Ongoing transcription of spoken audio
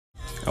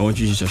I want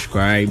you to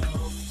subscribe,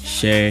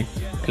 share,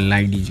 and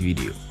like this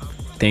video.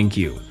 Thank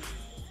you.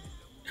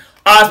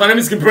 My name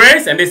is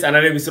Prynse, and this is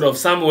another episode of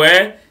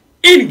Somewhere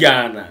in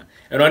Ghana.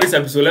 And on this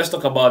episode, let's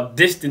talk about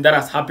this thing that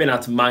has happened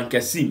at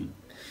Mankasim.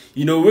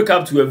 You know, wake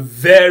up to a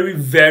very,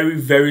 very,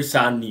 very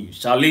sad news,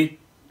 shall we?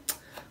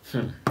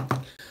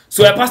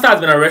 So a pastor has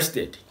been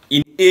arrested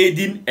in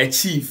aiding a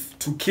chief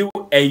to kill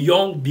a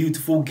young,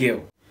 beautiful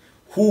girl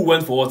who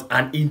went for what?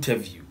 An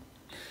interview.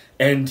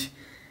 And,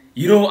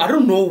 you know, I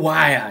don't know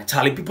why,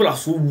 Charlie, people are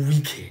so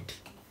wicked.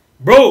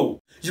 Bro,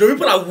 you know,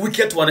 people are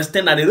wicked to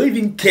understand that they don't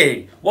even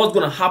care what's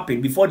going to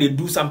happen before they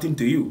do something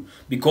to you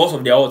because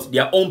of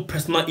their own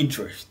personal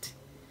interest.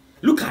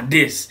 Look at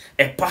this.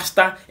 A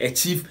pastor, a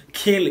chief,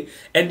 kill.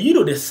 And you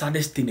know the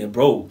saddest thing,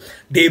 bro?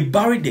 They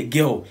buried the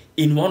girl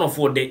in one of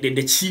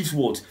the chief's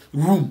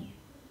room.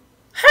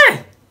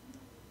 Hey!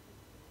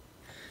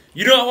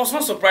 You know, I was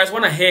not surprised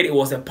when I heard it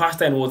was a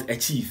pastor and it was a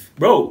chief.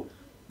 Bro,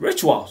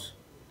 rituals.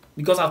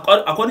 Because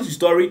according to the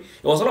story,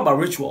 it was all about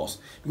rituals.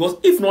 Because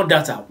if not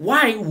that,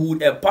 why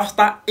would a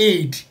pastor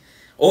aid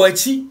or a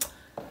chief,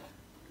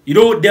 you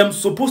know, them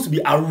supposed to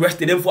be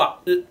arrested, them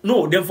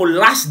for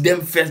lash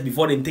them first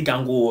before they take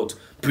and go out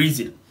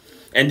prison.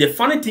 And the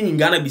funny thing in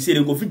Ghana, be say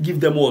they go give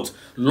them what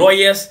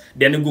lawyers,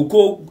 then they go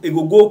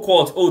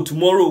court. Oh,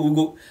 tomorrow we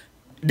go.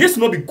 This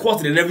not be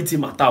court and everything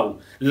matter.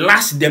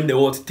 Lash them, they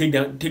what take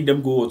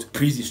them go out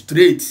prison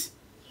straight,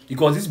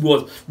 because this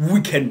was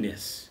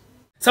wickedness.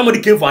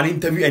 Somebody came for an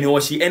interview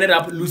and she ended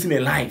up losing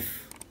her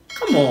life.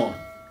 Come on.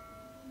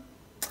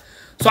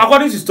 So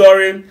according to the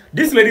story,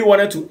 this lady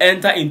wanted to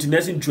enter into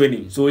nursing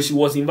training. So she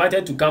was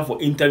invited to come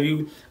for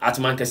interview at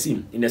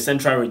Mankasim in the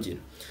central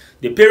region.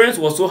 The parents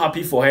were so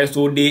happy for her,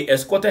 so they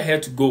escorted her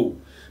to go.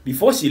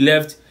 Before she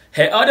left,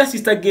 her elder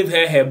sister gave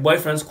her her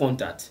boyfriend's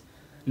contact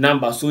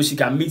number so she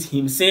can meet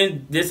him,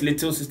 saying this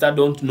little sister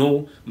don't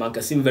know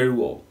Mankasim very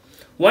well.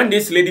 When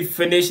this lady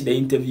finished the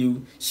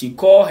interview, she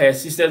called her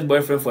sister's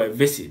boyfriend for a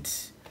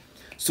visit.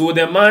 So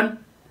the man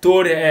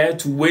told her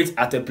to wait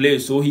at a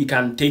place so he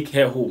can take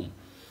her home.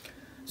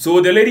 So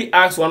the lady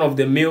asked one of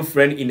the male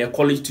friends in the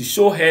college to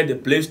show her the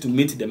place to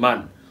meet the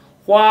man.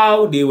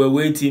 While they were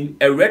waiting,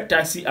 a red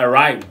taxi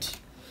arrived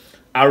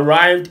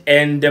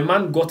and the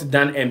man got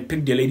down and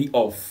picked the lady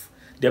off.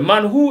 The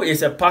man, who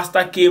is a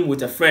pastor, came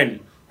with a friend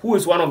who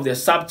is one of the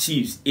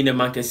sub-chiefs in the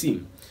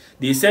Mankasim.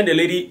 They sent the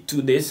lady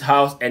to this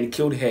house and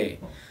killed her.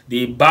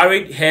 They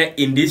buried her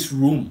in this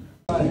room.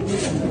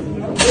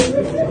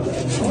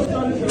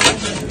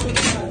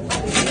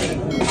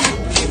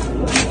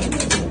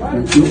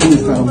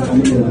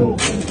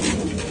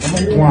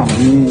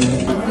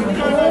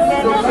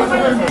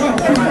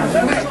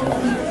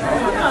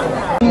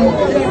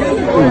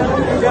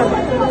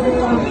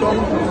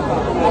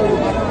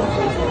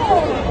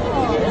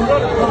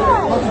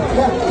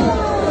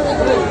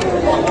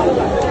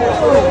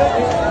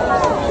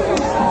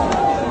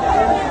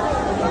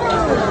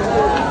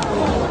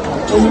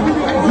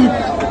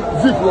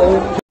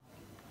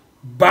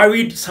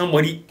 Buried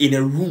somebody in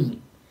a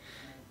room.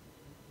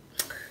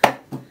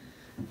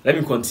 Let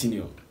me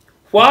continue.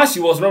 While she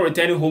was not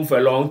returning home for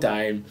a long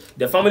time,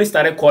 the family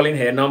started calling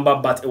her number,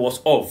 but it was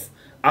off.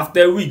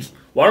 After a week,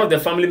 one of the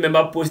family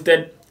members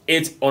posted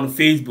it on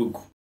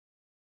Facebook.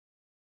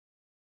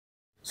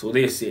 So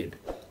they said,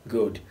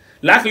 good.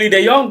 Luckily,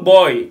 the young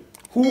boy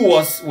who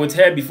was with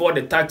her before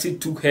the taxi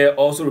took her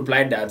also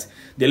replied that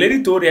the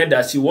lady told her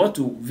that she wants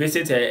to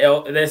visit her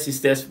elder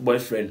sister's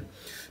boyfriend.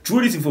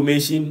 Through this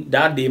information,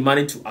 that they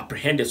managed to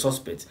apprehend the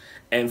suspect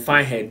and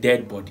find her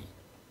dead body.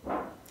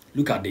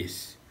 Look at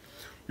this.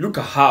 Look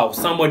at how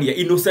somebody, an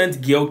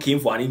innocent girl, came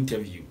for an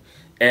interview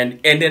and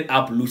ended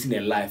up losing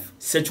her life.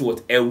 Such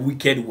what a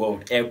wicked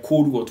world, a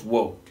cold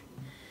world.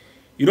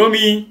 You know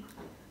me?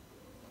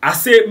 I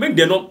say make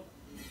them not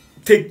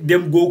take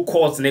them go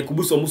court and could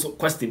be some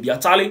question. Be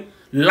Charlie,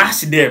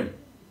 lash them,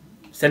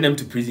 send them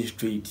to prison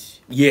straight.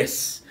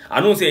 Yes. I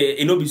don't say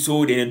it no be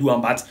so they do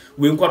them, but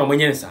we ain't quite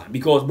on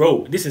because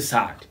bro, this is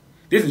sad.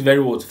 This is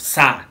very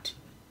sad.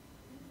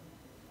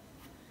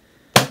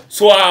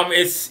 So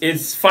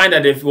it's fine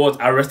that they've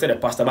arrested the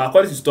pastor, but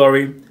according to the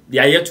story, they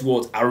are yet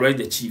to arrest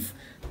the chief.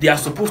 They are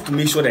supposed to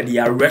make sure that they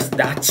arrest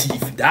that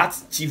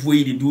chief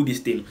where they do this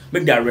thing.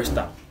 Make the arrest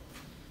them.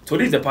 So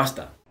this is the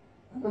pastor.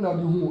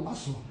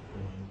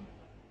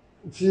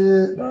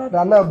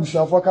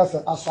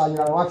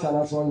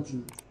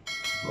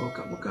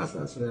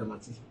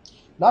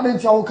 Now then,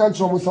 you can't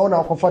show me so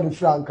now for the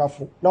frank.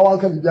 Now one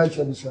can be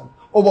judged.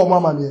 Over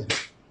mamma,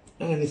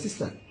 and the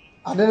sister.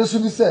 And then, as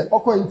you say,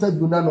 okay,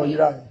 interview none or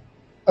your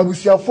I will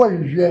see a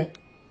foreign here.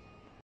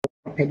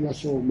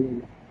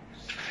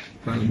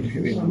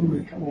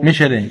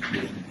 Michelle,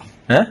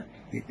 huh?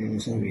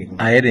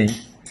 I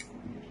didn't.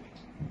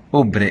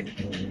 Oh, break.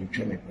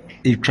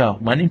 If chow,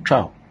 money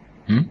chow.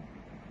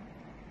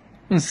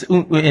 Just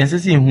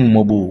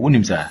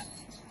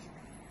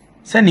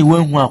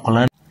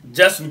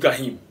look at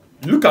him.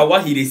 Look at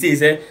what he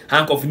says,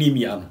 handcuff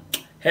me.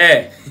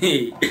 Hey,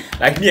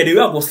 like me, the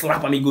way I go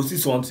slap and he go see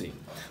something.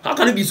 How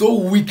can it be so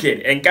wicked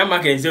and come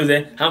back and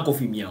say,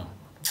 handcuff me?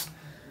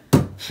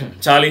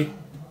 Charlie,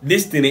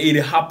 this thing it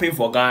happened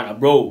for Ghana,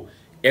 bro.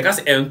 You can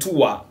say N2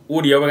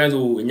 what the other guys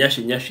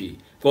nyashi.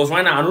 Because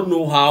right now I don't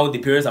know how the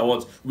parents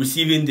are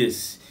receiving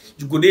this.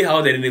 You go there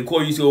how they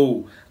call you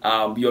so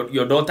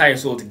your daughter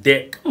is so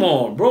dead. Come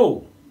on,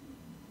 bro.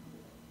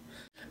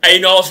 And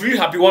you know, I was really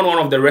happy when one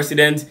of the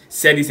residents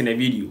said this in a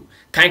video.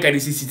 Can't get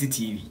this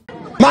CCTV.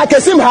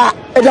 Makasimha,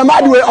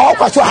 Edamadwe, all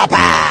Paso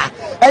Hapa,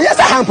 and yes,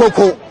 I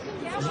Hampoko.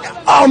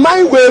 Our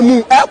mind will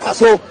move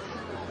Paso.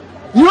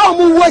 You are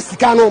more West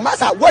Cano,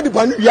 Massa, what the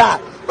Banuya,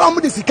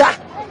 Ramu the Sika,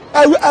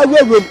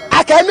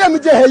 I can't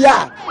remember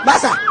here,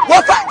 Massa,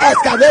 what for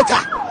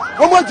excavator?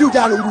 What want you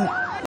down?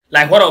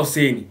 Like what I was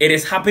saying, it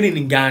is happening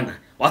in Ghana.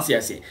 What's I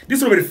say?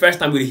 This will be the first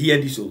time we hear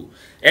this.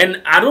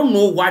 And I don't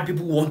know why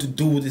people want to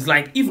do this.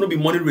 Like, if not be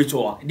money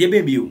ritual, they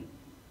may be.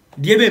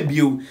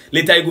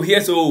 Later you go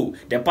hear so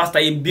the pastor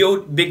he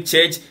build big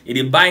church,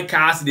 they buy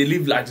cars, they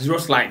live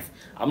luxurious life.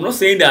 I'm not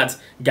saying that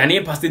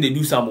Ghanaian pastor they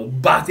do some,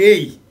 but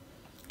hey,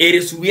 it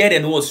is weird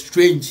and was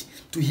strange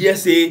to hear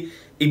say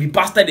if the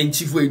pastor then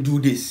chief will do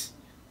this.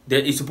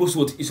 That it's supposed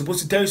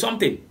to tell you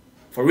something.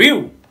 For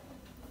real.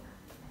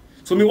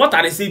 So me what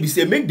are they saying? Be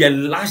say make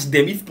them lash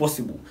them if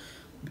possible.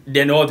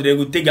 Then or they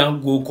go take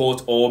and go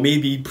court or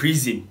maybe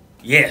prison.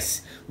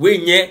 Yes.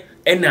 When ye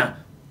ena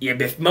ye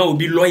befma will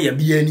be lawyer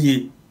be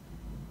any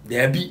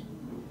there be.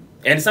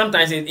 And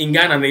sometimes in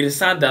Ghana it is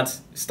sad that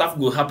stuff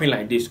will happen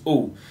like this.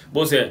 Oh,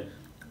 but say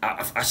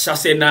I shall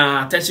say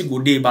na attention go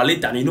day, but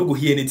later you no go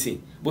hear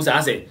anything. But I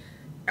say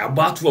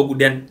about to go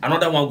then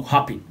another one will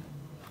happen.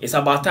 It's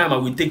about time I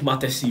will take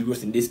matters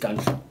serious in this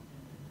country.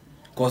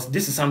 Because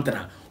this is something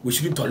we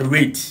shouldn't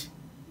tolerate.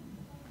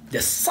 The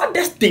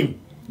saddest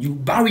thing, you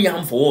bury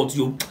them for what?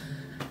 You,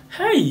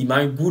 hey,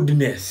 my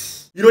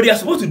goodness. You know, they are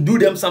supposed to do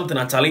them something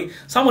actually.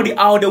 Somebody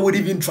out there would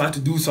even try to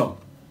do some.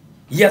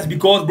 Yes,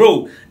 because,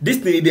 bro, this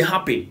thing, they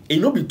happen. It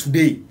not be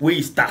today where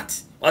you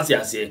start. What's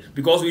I say?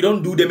 Because we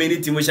don't do them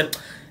anything. We should,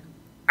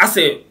 I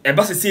say, a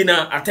boss is saying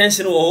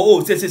attention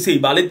or say,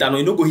 but later, no,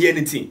 you don't go hear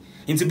anything.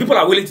 Until people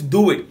are willing to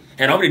do it.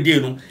 And every day,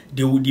 you know,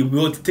 they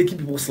will taking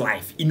people's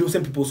life,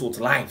 innocent people's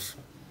lives.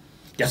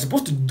 They are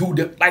supposed to do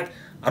them like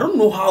I don't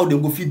know how they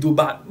go fit do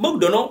but don't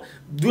know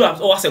do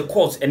that as a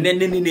course and then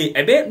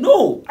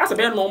no as a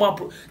very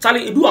normal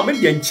Charlie do I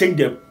make them change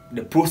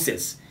the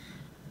process.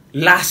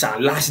 Lash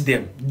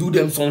them, do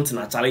them something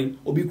actually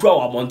obi crowd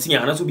our mountain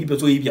and also people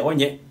so if you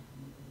want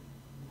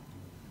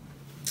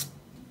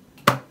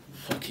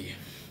okay.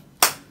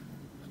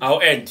 I'll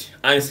end.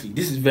 Honestly,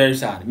 this is very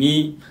sad.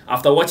 Me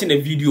after watching the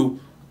video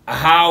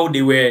how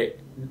they were.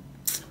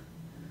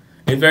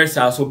 It's very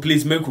sad, so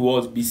please make the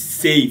world be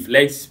safe.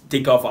 Let's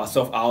take off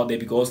ourselves out there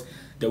because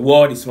the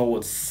world is not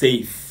what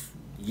safe.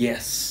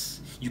 Yes,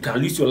 you can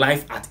lose your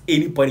life at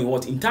any point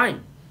in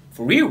time,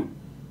 for real.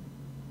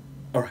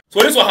 All right. So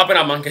this is what happened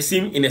at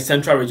Mankasim in the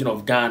central region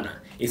of Ghana.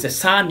 It's a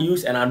sad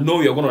news, and I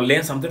know you're gonna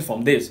learn something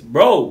from this,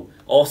 bro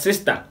or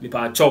sister.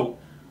 Because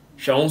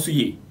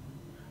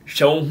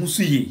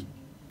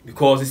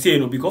they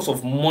say because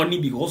of money,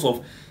 because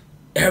of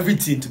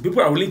everything,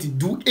 people are willing to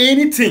do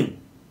anything.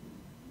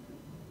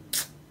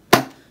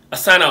 I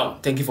sign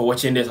out. Thank you for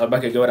watching this. I'll be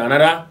back again with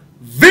another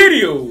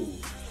video.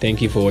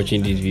 Thank you for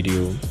watching this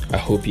video. I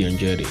hope you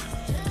enjoyed it.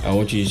 I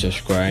want you to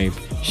subscribe,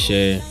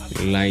 share,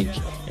 like,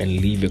 and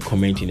leave a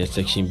comment in the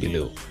section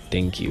below.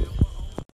 Thank you.